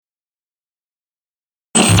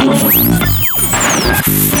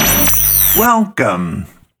Welcome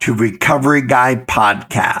to Recovery Guy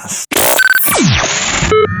Podcast.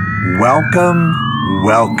 Welcome.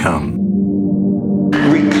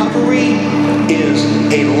 Recovery is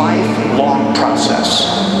a lifelong process.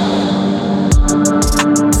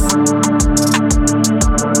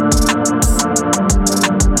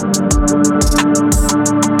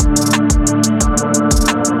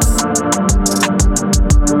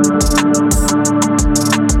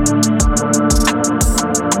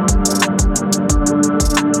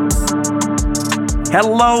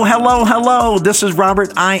 Hello. This is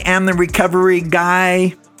Robert. I am the Recovery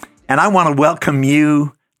Guy, and I want to welcome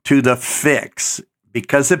you to The Fix,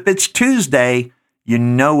 because if it's Tuesday, you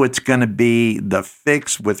know it's going to be The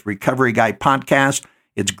Fix with Recovery Guy Podcast.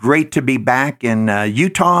 It's great to be back in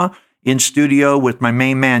Utah in studio with my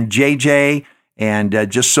main man, JJ,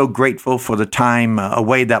 and just so grateful for the time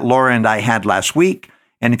away that Laura and I had last week.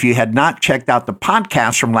 And if you had not checked out the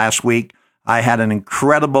podcast from last week, I had an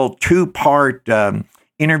incredible two-part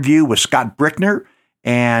interview with Scott Brickner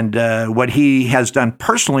and what he has done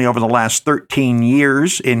personally over the last 13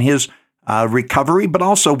 years in his recovery, but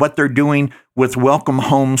also what they're doing with Welcome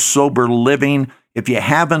Home Sober Living. If you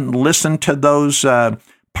haven't listened to those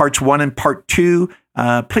parts 1 and part 2,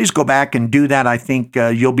 please go back and do that. I think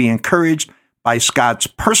you'll be encouraged by Scott's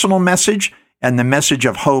personal message and the message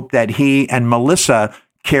of hope that he and Melissa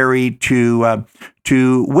carry to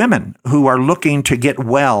women who are looking to get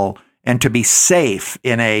well and to be safe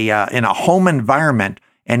in a home environment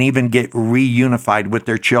and even get reunified with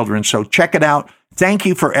their children. So check it out. Thank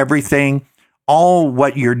you for everything, all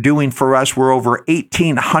what you're doing for us. We're over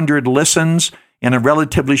 1,800 listens in a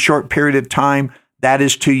relatively short period of time. That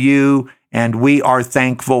is to you, and we are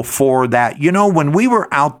thankful for that. You know, when we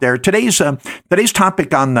were out there, today's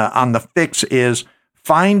topic on the Fix is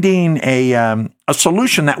finding a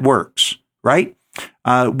solution that works, right?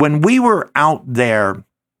 When we were out there,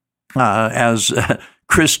 as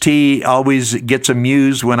Chris T always gets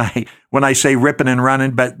amused when I say ripping and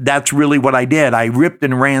running, but that's really what I did. I ripped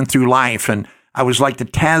and ran through life, and I was like the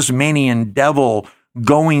Tasmanian devil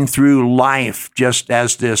going through life, just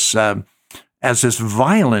as this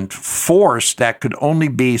violent force that could only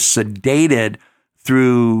be sedated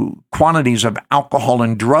through quantities of alcohol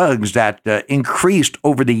and drugs that increased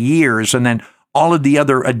over the years. And then all of the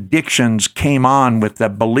other addictions came on with the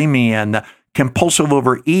bulimia and the compulsive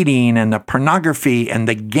overeating and the pornography and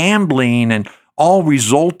the gambling, and all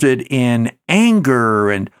resulted in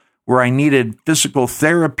anger, and where I needed physical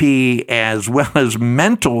therapy as well as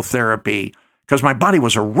mental therapy because my body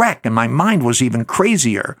was a wreck and my mind was even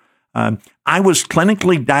crazier. I was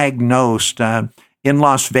clinically diagnosed in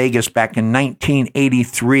Las Vegas back in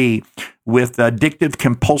 1983 with addictive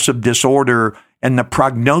compulsive disorder, and the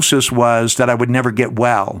prognosis was that I would never get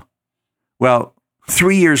well. Well,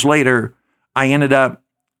 3 years later, I ended up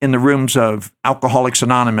in the rooms of Alcoholics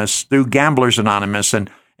Anonymous through Gamblers Anonymous and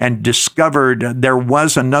discovered there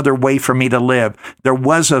was another way for me to live. There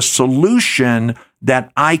was a solution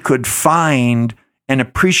that I could find and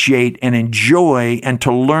appreciate and enjoy and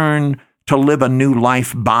to learn to live a new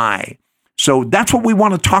life by. So that's what we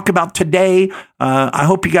want to talk about today. I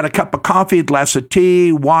hope you got a cup of coffee, a glass of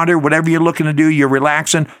tea, water, whatever you're looking to do, you're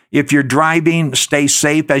relaxing. If you're driving, stay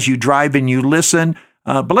safe as you drive and you listen.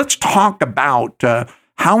 But let's talk about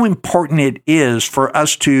how important it is for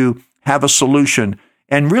us to have a solution.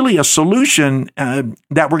 And really a solution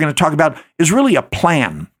that we're going to talk about is really a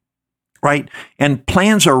plan, right? And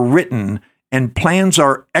plans are written and plans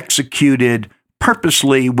are executed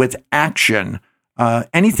purposely with action.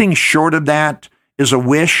 Anything short of that is a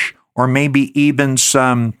wish or maybe even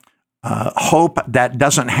some hope that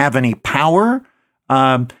doesn't have any power.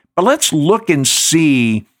 But let's look and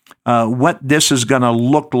see what this is going to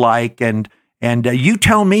look like. And you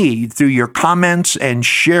tell me through your comments and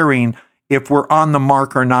sharing if we're on the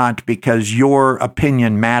mark or not, because your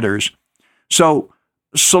opinion matters. So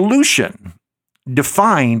solution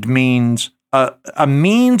defined means a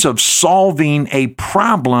means of solving a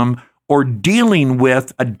problem or dealing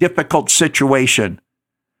with a difficult situation.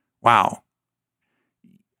 Wow.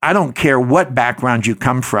 I don't care what background you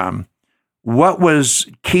come from. What was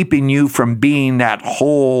keeping you from being that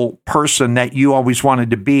whole person that you always wanted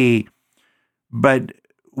to be? But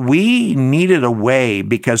we needed a way,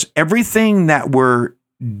 because everything that we're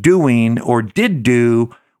doing or did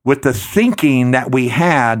do with the thinking that we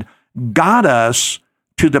had got us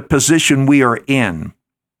to the position we are in.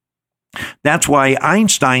 That's why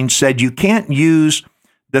Einstein said you can't use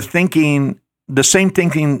the same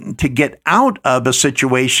thinking to get out of a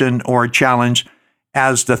situation or a challenge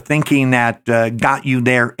as the thinking that got you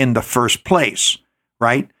there in the first place,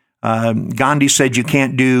 right? Gandhi said you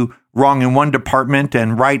can't do wrong in one department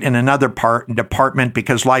and right in another department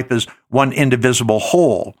because life is one indivisible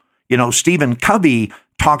whole. Stephen Covey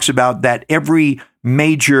talks about that every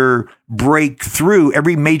major breakthrough,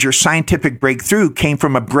 every major scientific breakthrough came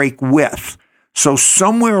from a break with. So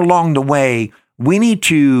somewhere along the way, we need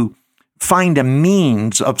to find a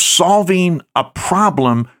means of solving a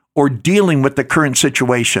problem or dealing with the current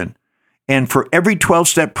situation. And for every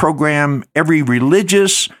 12-step program, every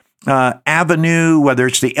religious avenue, whether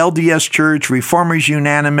it's the LDS Church, Reformers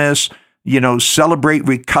Unanimous, Celebrate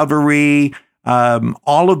Recovery,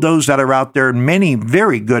 all of those that are out there, many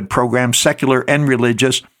very good programs, secular and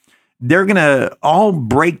religious, they're going to all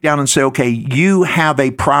break down and say, okay, you have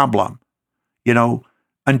a problem.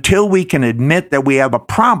 Until we can admit that we have a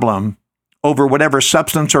problem over whatever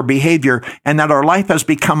substance or behavior and that our life has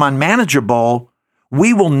become unmanageable,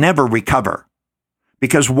 we will never recover.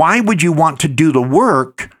 Because why would you want to do the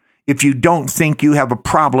work if you don't think you have a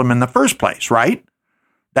problem in the first place, right?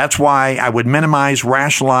 That's why I would minimize,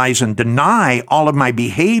 rationalize, and deny all of my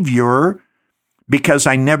behavior, because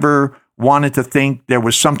I never wanted to think there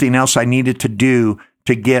was something else I needed to do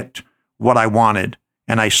to get what I wanted.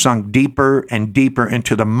 And I sunk deeper and deeper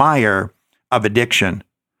into the mire of addiction.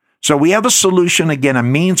 So we have a solution, again, a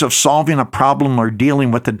means of solving a problem or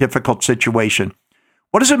dealing with a difficult situation.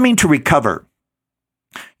 What does it mean to recover?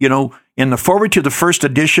 In the forward to the first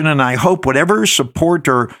edition, and I hope whatever support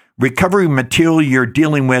or recovery material you're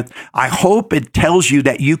dealing with, I hope it tells you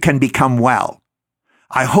that you can become well.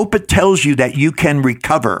 I hope it tells you that you can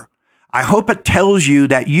recover. I hope it tells you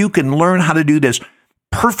that you can learn how to do this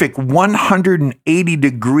perfect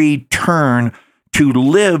 180-degree turn to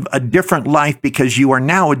live a different life because you are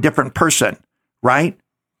now a different person, right?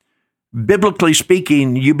 Biblically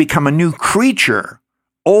speaking, you become a new creature.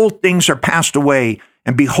 Old things are passed away,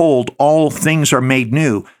 and behold, all things are made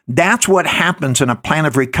new. That's what happens in a plan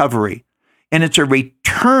of recovery. And it's a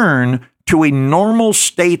return to a normal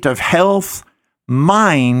state of health,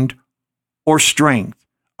 mind, or strength.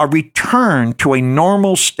 A return to a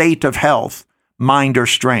normal state of health, mind, or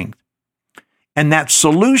strength. And that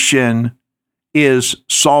solution is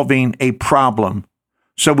solving a problem.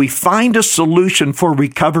 So we find a solution for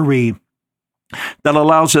recovery that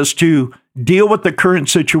allows us to deal with the current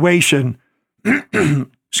situation,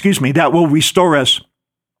 that will restore us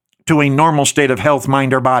to a normal state of health,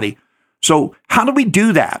 mind, or body. So how do we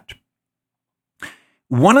do that?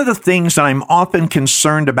 One of the things that I'm often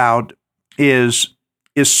concerned about is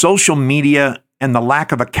social media and the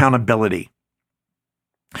lack of accountability.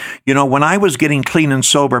 When I was getting clean and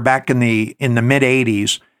sober back in the mid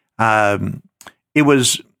 80s, it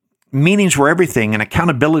was meetings were everything and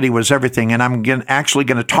accountability was everything. And I'm actually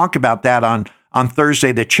going to talk about that on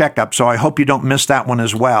Thursday, the checkup. So I hope you don't miss that one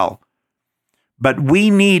as well. But we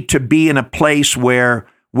need to be in a place where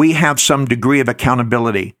we have some degree of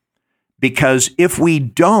accountability, because if we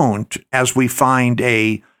don't, as we find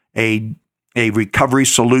a recovery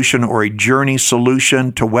solution or a journey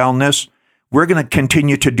solution to wellness, we're going to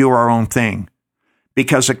continue to do our own thing,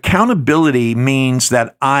 because accountability means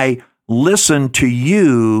that I listen to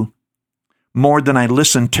you more than I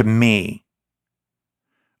listen to me.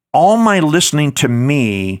 All my listening to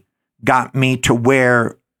me got me to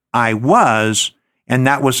where I was, and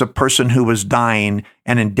that was a person who was dying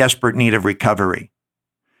and in desperate need of recovery.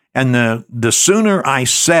 And the sooner I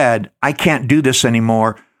said, I can't do this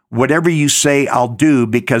anymore, whatever you say, I'll do,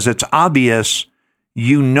 because it's obvious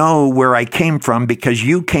you know where I came from because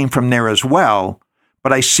you came from there as well.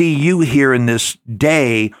 But I see you here in this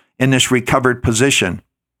day in this recovered position.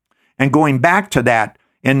 And going back to that,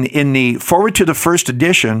 in the forward to the first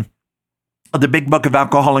edition of the Big Book of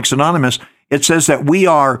Alcoholics Anonymous, it says that we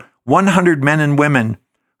are 100 men and women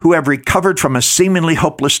who have recovered from a seemingly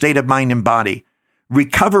hopeless state of mind and body.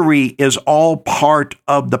 Recovery is all part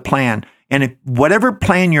of the plan. And if whatever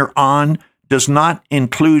plan you're on does not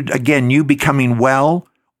include, again, you becoming well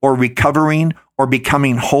or recovering or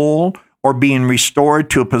becoming whole or being restored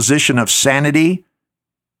to a position of sanity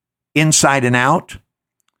inside and out,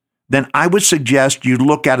 then I would suggest you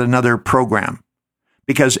look at another program,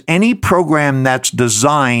 because any program that's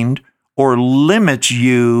designed or limits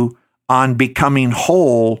you on becoming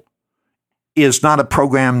whole is not a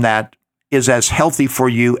program that is as healthy for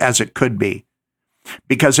you as it could be.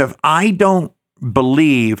 Because if I don't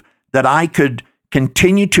believe that I could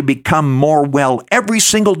continue to become more well every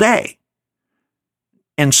single day,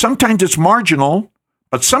 and sometimes it's marginal,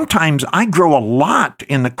 but sometimes I grow a lot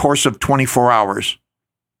in the course of 24 hours.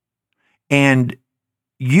 And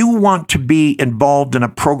you want to be involved in a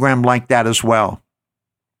program like that as well.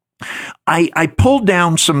 I pulled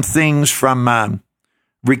down some things from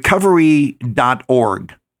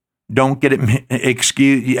recovery.org. Don't get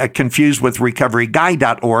it confused with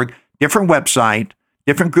recoveryguy.org. Different website,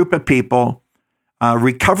 different group of people.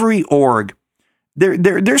 Recovery.org.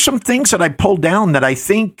 There's some things that I pulled down that I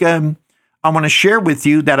think I want to share with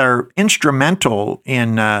you that are instrumental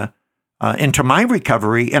into my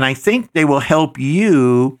recovery, and I think they will help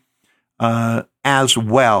you as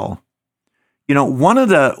well. You know, one of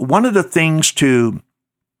the things to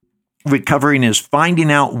recovering is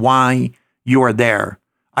finding out why you are there.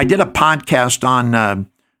 I did a podcast on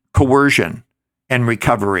coercion and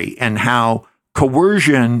recovery, and how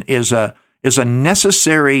coercion is a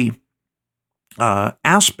necessary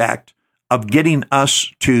aspect of getting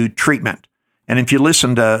us to treatment. And if you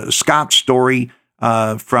listen to Scott's story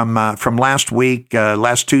from last week,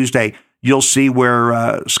 last Tuesday, you'll see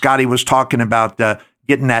where Scotty was talking about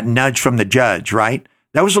getting that nudge from the judge, right?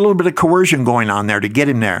 That was a little bit of coercion going on there to get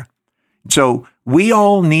him there. So we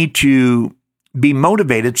all need to be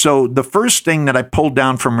motivated. So the first thing that I pulled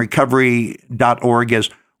down from recovery.org is,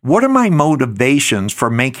 what are my motivations for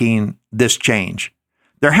making this change?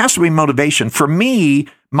 There has to be motivation. For me,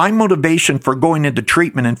 my motivation for going into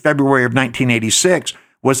treatment in February of 1986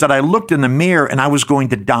 was that I looked in the mirror and I was going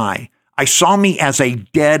to die. I saw me as a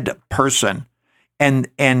dead person, and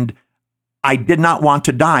I did not want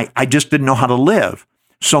to die. I just didn't know how to live.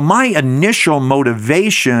 So my initial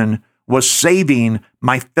motivation was saving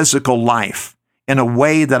my physical life in a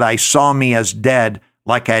way that I saw me as dead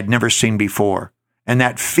like I had never seen before. And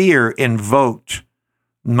that fear invoked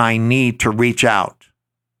my need to reach out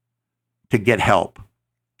to get help.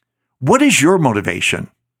 What is your motivation?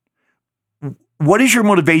 What is your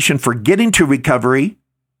motivation for getting to recovery?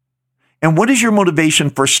 And what is your motivation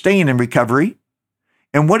for staying in recovery?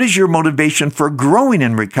 And what is your motivation for growing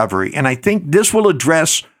in recovery? And I think this will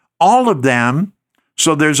address all of them.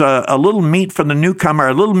 So there's a little meat for the newcomer,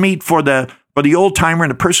 a little meat for the old timer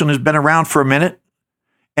and the person who's been around for a minute.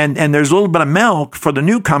 And there's a little bit of milk for the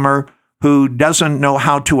newcomer who doesn't know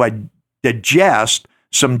how to digest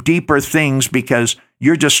some deeper things because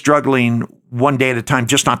you're just struggling one day at a time,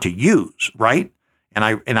 just not to use, right? And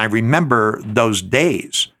I remember those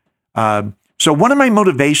days. So one of my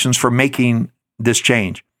motivations for making this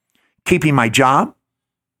change, keeping my job,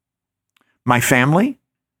 my family,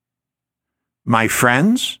 my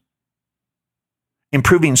friends,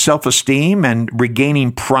 improving self-esteem and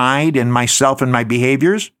regaining pride in myself and my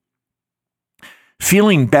behaviors,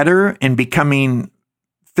 feeling better and becoming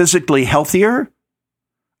physically healthier,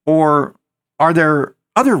 or are there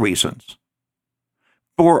other reasons?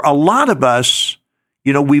 For a lot of us,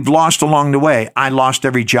 you know, we've lost along the way. I lost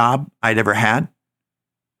every job I'd ever had.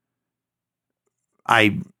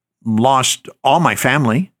 I lost all my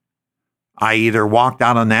family. I either walked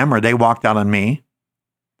out on them or they walked out on me.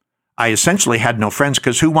 I essentially had no friends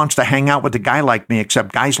because who wants to hang out with a guy like me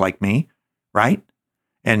except guys like me, right?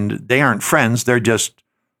 And they aren't friends. They're just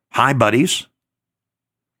hi buddies.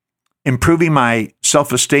 Improving my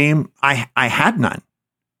self-esteem, I had none.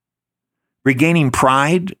 Regaining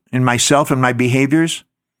pride in myself and my behaviors,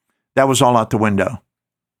 that was all out the window.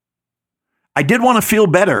 I did want to feel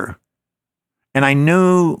better, and I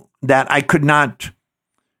knew that I could not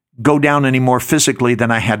go down any more physically than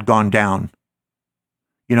I had gone down.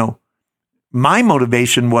 You know, my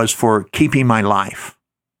motivation was for keeping my life.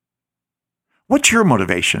 What's your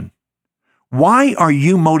motivation? Why are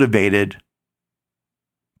you motivated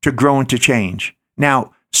to grow and to change?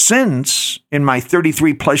 Now, since in my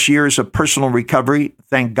 33 plus years of personal recovery,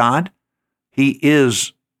 thank God, He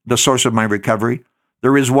is the source of my recovery.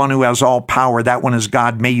 There is one who has all power. That one is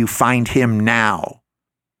God. May you find Him now.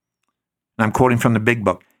 And I'm quoting from the Big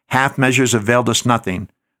Book. Half measures availed us nothing.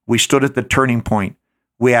 We stood at the turning point.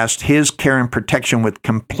 We asked His care and protection with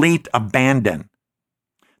complete abandon.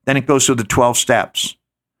 Then it goes through the 12 steps.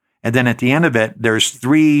 And then at the end of it, there's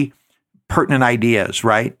 3 pertinent ideas,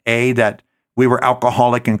 right? A, that we were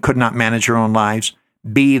alcoholic and could not manage our own lives.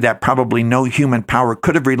 B, that probably no human power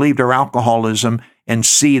could have relieved our alcoholism. And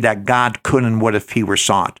C, that God could and would if He were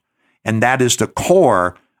sought. And that is the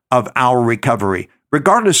core of our recovery,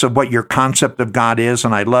 regardless of what your concept of God is.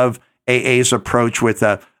 And I love AA's approach with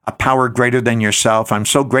a power greater than yourself. I'm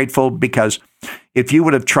so grateful because if you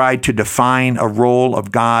would have tried to define a role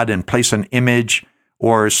of God and place an image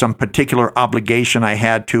or some particular obligation I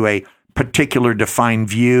had to a particular defined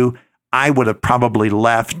view, I would have probably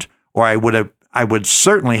left, or I would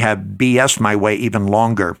certainly have BS'd my way even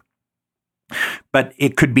longer. But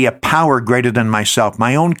it could be a power greater than myself,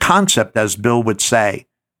 my own concept, as Bill would say,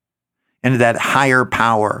 and that higher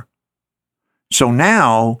power. So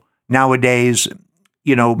nowadays,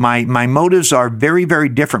 my motives are very, very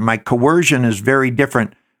different. My coercion is very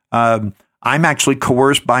different. I'm actually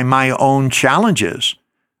coerced by my own challenges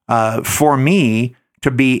for me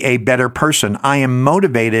to be a better person. I am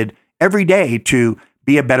motivated every day to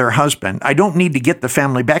be a better husband. I don't need to get the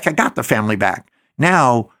family back. I got the family back.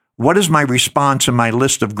 Now, what is my response in my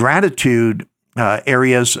list of gratitude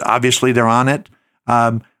areas? Obviously, they're on it.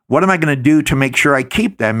 What am I going to do to make sure I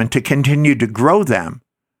keep them and to continue to grow them,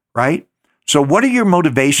 right? So what are your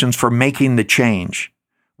motivations for making the change?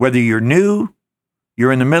 Whether you're new,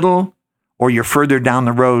 you're in the middle, or you're further down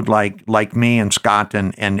the road like me and Scott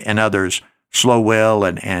and others, Slow Will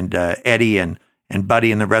and Eddie and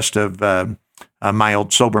Buddy and the rest of my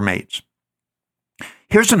old sober mates.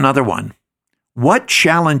 Here's another one. What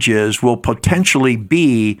challenges will potentially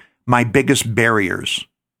be my biggest barriers,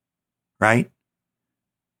 right?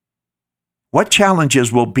 What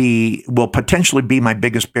challenges will potentially be my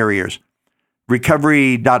biggest barriers?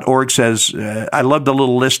 Recovery.org says, I love the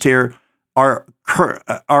little list here. Are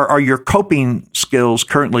your coping skills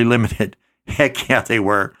currently limited? Heck yeah, they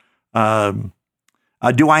were.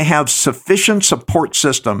 Do I have sufficient support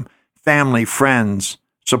system, family, friends,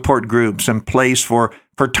 support groups in place for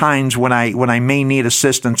times when I may need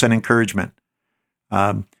assistance and encouragement?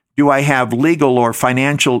 Do I have legal or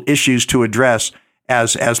financial issues to address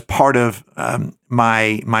as part of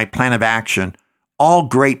my plan of action? All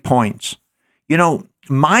great points.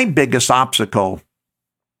 My biggest obstacle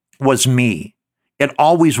was me. It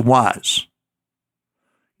always was.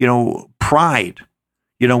 Pride.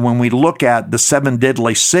 When we look at the 7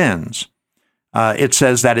 deadly sins, it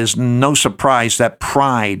says that is no surprise that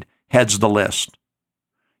pride heads the list.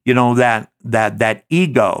 That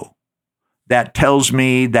ego that tells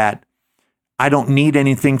me that I don't need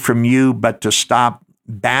anything from you but to stop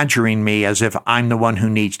badgering me as if I'm the one who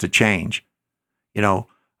needs to change.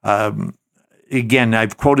 Again,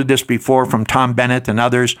 I've quoted this before from Tom Bennett and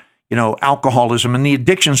others, alcoholism and the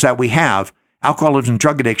addictions that we have. Alcoholism,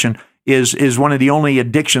 drug addiction is one of the only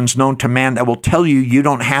addictions known to man that will tell you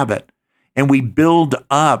don't have it. And we build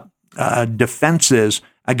up defenses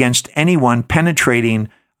against anyone penetrating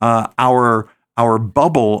our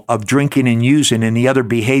bubble of drinking and using and the other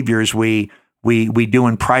behaviors we do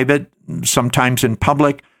in private, sometimes in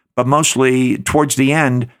public, but mostly towards the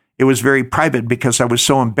end, it was very private because I was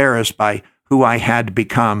so embarrassed by who I had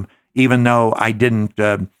become. Even though I didn't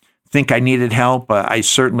think I needed help, I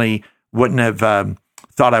certainly wouldn't have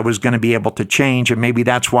thought I was going to be able to change. And maybe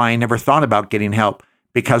that's why I never thought about getting help,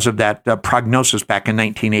 because of that prognosis back in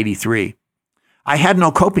 1983. I had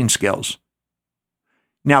no coping skills.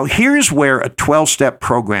 Now, here's where a 12-step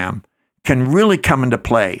program can really come into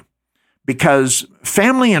play, because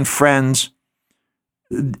family and friends,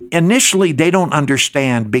 initially, they don't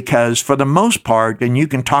understand, because for the most part, and you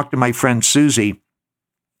can talk to my friend Susie,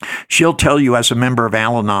 she'll tell you as a member of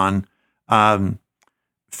Al-Anon,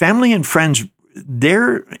 family and friends,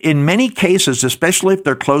 they're in many cases, especially if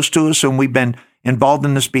they're close to us and we've been involved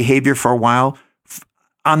in this behavior for a while,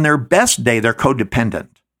 on their best day, they're codependent,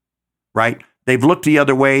 right? They've looked the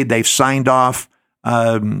other way. They've signed off.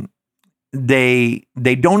 They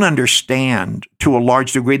don't understand to a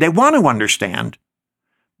large degree. They want to understand,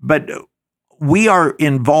 but we are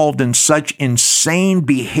involved in such insane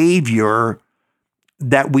behavior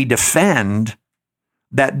that we defend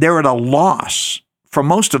that they're at a loss, for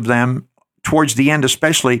most of them, towards the end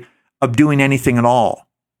especially, of doing anything at all.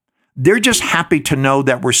 They're just happy to know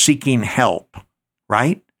that we're seeking help,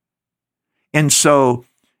 right? And so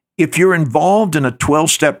if you're involved in a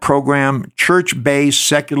 12-step program, church-based,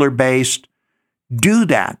 secular-based, do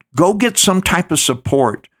that. Go get some type of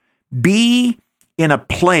support. Be in a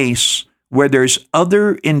place where there's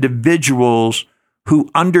other individuals who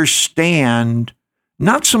understand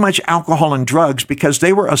not so much alcohol and drugs because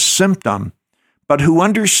they were a symptom, but who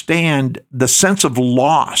understand the sense of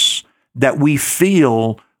loss that we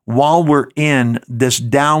feel while we're in this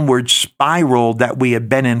downward spiral that we have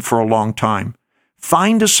been in for a long time.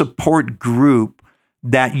 Find a support group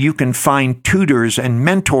that you can find tutors and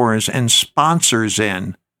mentors and sponsors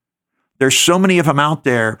in. There's so many of them out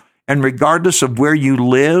there, and regardless of where you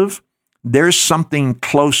live, there's something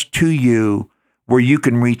close to you where you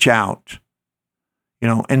can reach out.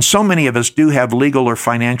 And so many of us do have legal or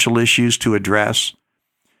financial issues to address.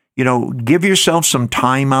 Give yourself some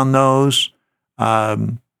time on those.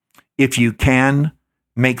 If you can,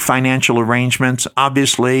 make financial arrangements.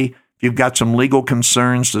 Obviously, if you've got some legal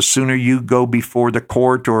concerns, the sooner you go before the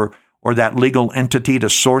court or that legal entity to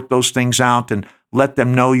sort those things out and let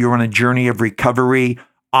them know you're on a journey of recovery.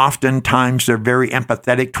 Oftentimes, they're very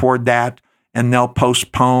empathetic toward that, and they'll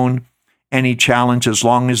postpone any challenge as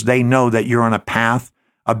long as they know that you're on a path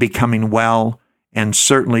of becoming well, and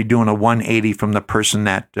certainly doing a 180 from the person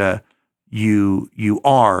that you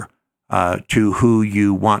are to who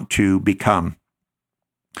you want to become.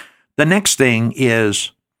 The next thing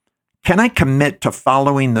is, can I commit to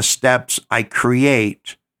following the steps I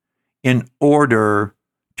create in order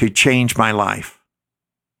to change my life?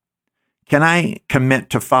 Can I commit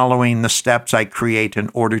to following the steps I create in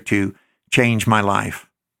order to change my life?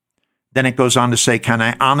 Then it goes on to say, can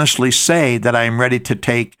I honestly say that I am ready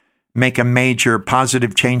to make a major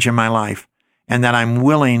positive change in my life, and that I'm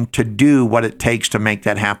willing to do what it takes to make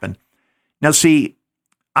that happen? Now, see,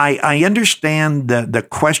 I understand the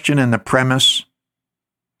question and the premise,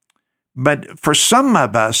 but for some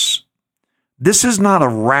of us, this is not a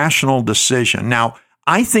rational decision. Now,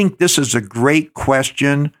 I think this is a great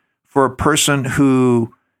question for a person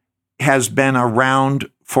who has been around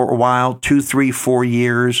for a while, 2, 3, 4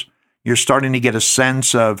 years. You're starting to get a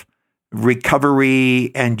sense of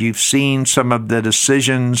recovery, and you've seen some of the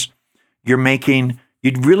decisions you're making.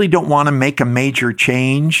 You really don't want to make a major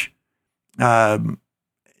change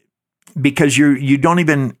because you don't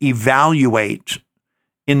even evaluate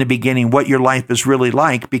in the beginning what your life is really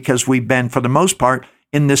like, because we've been, for the most part,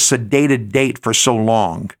 in this sedated state for so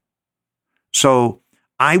long. So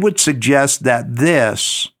I would suggest that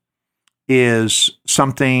this is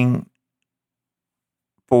something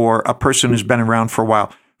for a person who's been around for a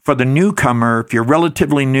while. For the newcomer, if you're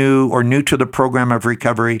relatively new or new to the program of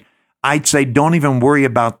recovery, I'd say don't even worry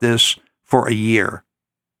about this for a year,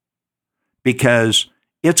 because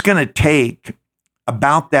it's going to take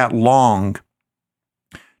about that long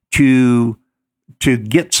to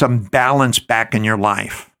get some balance back in your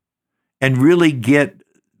life and really get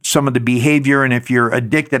some of the behavior. And if you're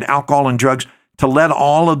addicted to alcohol and drugs, to let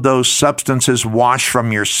all of those substances wash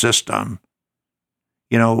from your system,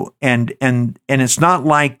 and it's not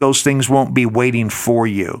like those things won't be waiting for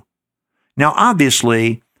you. Now,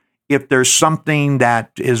 obviously, if there's something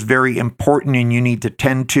that is very important and you need to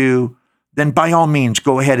tend to, then by all means,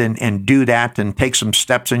 go ahead and do that and take some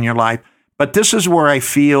steps in your life. But this is where I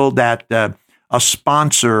feel that a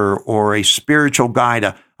sponsor or a spiritual guide,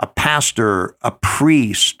 a pastor, a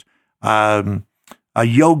priest, a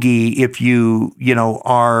yogi, if you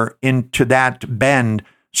are into that bend,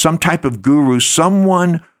 some type of guru,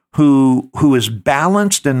 someone who is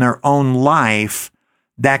balanced in their own life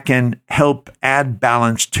that can help add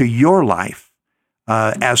balance to your life,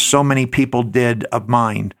 as so many people did of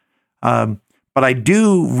mine. But I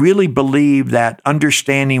do really believe that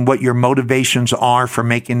understanding what your motivations are for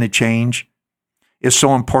making the change is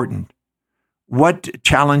so important. What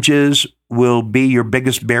challenges will be your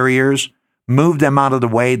biggest barriers? Move them out of the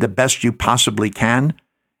way the best you possibly can.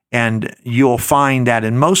 And you'll find that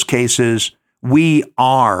in most cases, we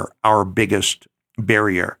are our biggest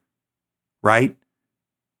barrier, right?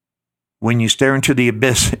 When you stare into the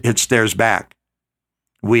abyss, it stares back.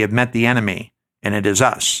 We have met the enemy, and it is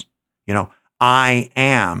us. I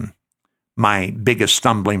am my biggest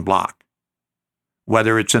stumbling block,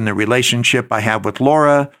 whether it's in the relationship I have with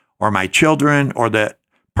Laura or my children, or the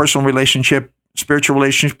personal relationship, spiritual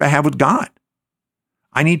relationship I have with God.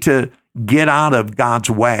 I need to get out of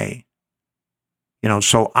God's way,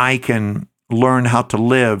 so I can learn how to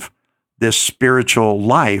live this spiritual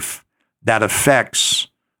life that affects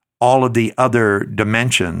all of the other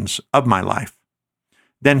dimensions of my life.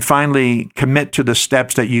 Then finally, commit to the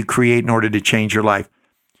steps that you create in order to change your life.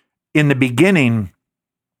 In the beginning,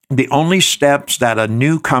 the only steps that a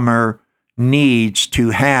newcomer needs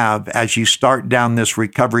to have as you start down this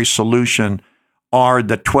recovery solution are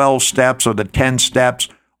the 12 steps or the 10 steps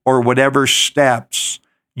or whatever steps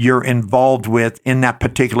you're involved with in that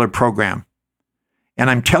particular program.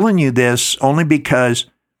 And I'm telling you this only because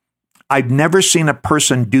I've never seen a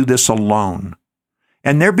person do this alone.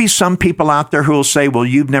 And there be some people out there who will say, well,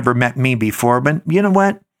 you've never met me before. But you know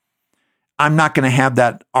what? I'm not going to have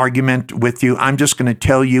that argument with you. I'm just going to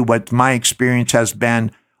tell you what my experience has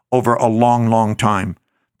been over a long, long time.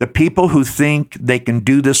 The people who think they can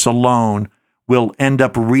do this alone will end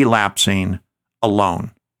up relapsing alone.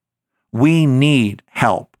 We need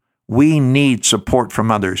help. We need support from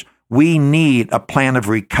others. We need a plan of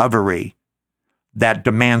recovery that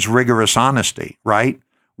demands rigorous honesty, right?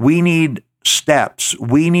 We need steps.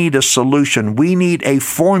 We need a solution. We need a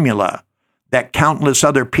formula that countless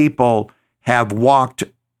other people have walked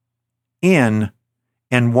in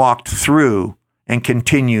and walked through and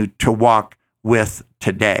continue to walk with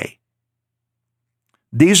today.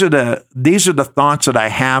 These are the thoughts that I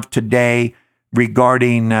have today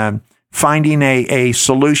regarding finding a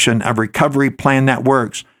solution, a recovery plan that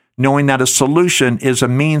works, knowing that a solution is a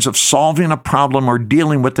means of solving a problem or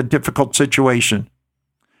dealing with a difficult situation.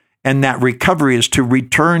 And that recovery is to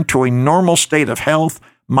return to a normal state of health,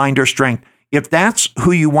 mind, or strength. If that's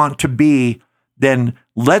who you want to be, then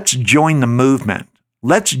let's join the movement.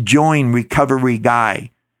 Let's join Recovery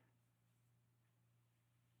Guy.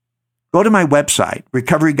 Go to my website,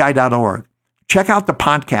 recoveryguy.org. Check out the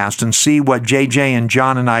podcast and see what JJ and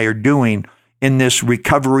John and I are doing in this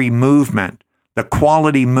recovery movement, the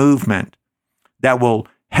quality movement that will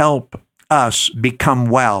help us become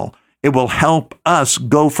well. It will help us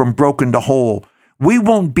go from broken to whole. We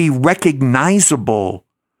won't be recognizable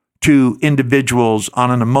to individuals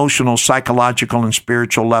on an emotional, psychological, and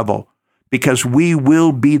spiritual level because we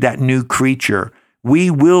will be that new creature.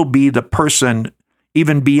 We will be the person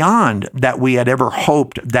even beyond that we had ever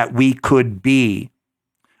hoped that we could be.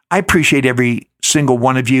 I appreciate every single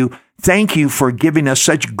one of you. Thank you for giving us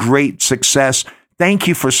such great success. Thank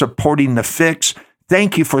you for supporting the fix.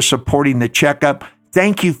 Thank you for supporting the checkup.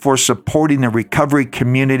 Thank you for supporting the recovery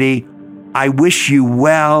community. I wish you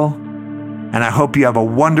well, and I hope you have a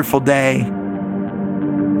wonderful day.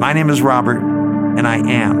 My name is Robert, and I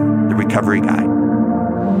am the Recovery Guy.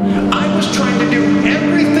 I was trying to do